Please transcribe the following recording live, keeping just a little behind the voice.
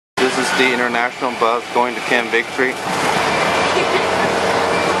This is the international bus going to Camp Victory.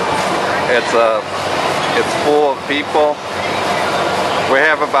 It's full of people. We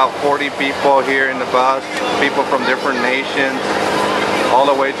have about 40 people here in the bus, people from different nations, all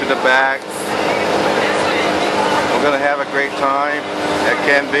the way to the back. We're going to have a great time at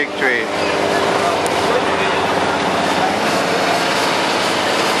Camp Victory.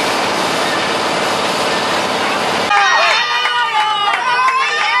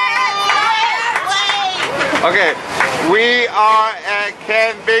 Okay, we are at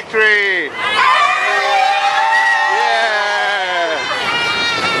Camp Victory.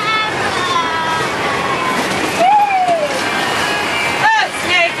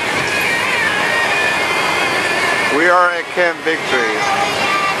 We are at Camp Victory.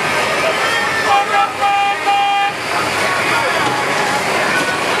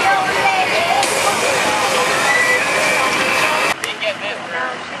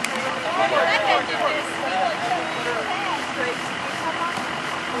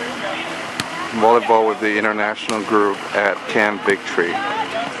 Volleyball with the international group at Camp Victory.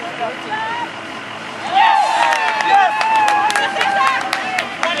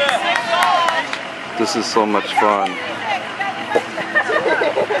 This is so much fun.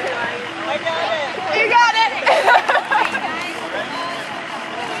 You got it!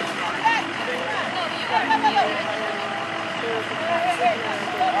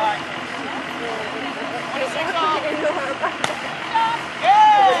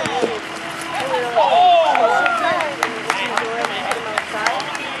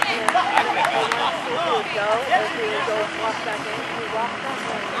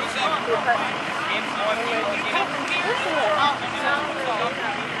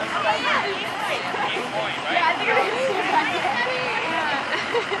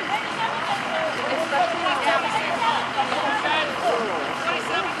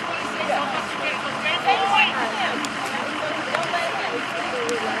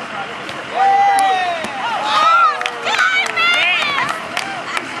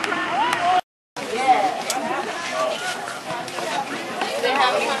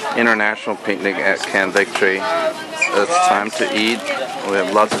 International picnic at Camp Victory. It's time to eat. We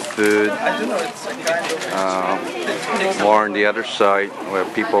have lots of food. More on the other side. We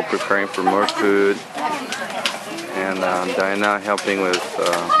have people preparing for more food. And Diana helping with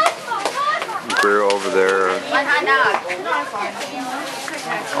grill over there.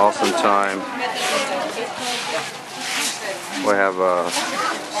 Awesome time. We have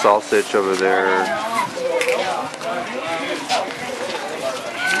sausage over there.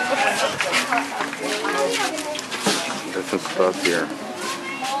 Different stuff here.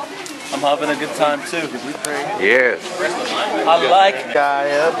 I'm having a good time too. Yes. I like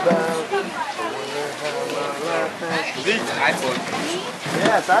guy up.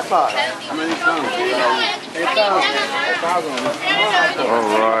 Yes, I thought. How many songs? 8,000.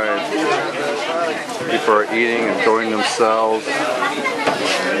 Alright. People are eating, enjoying themselves.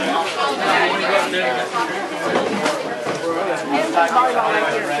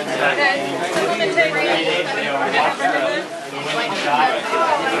 Good.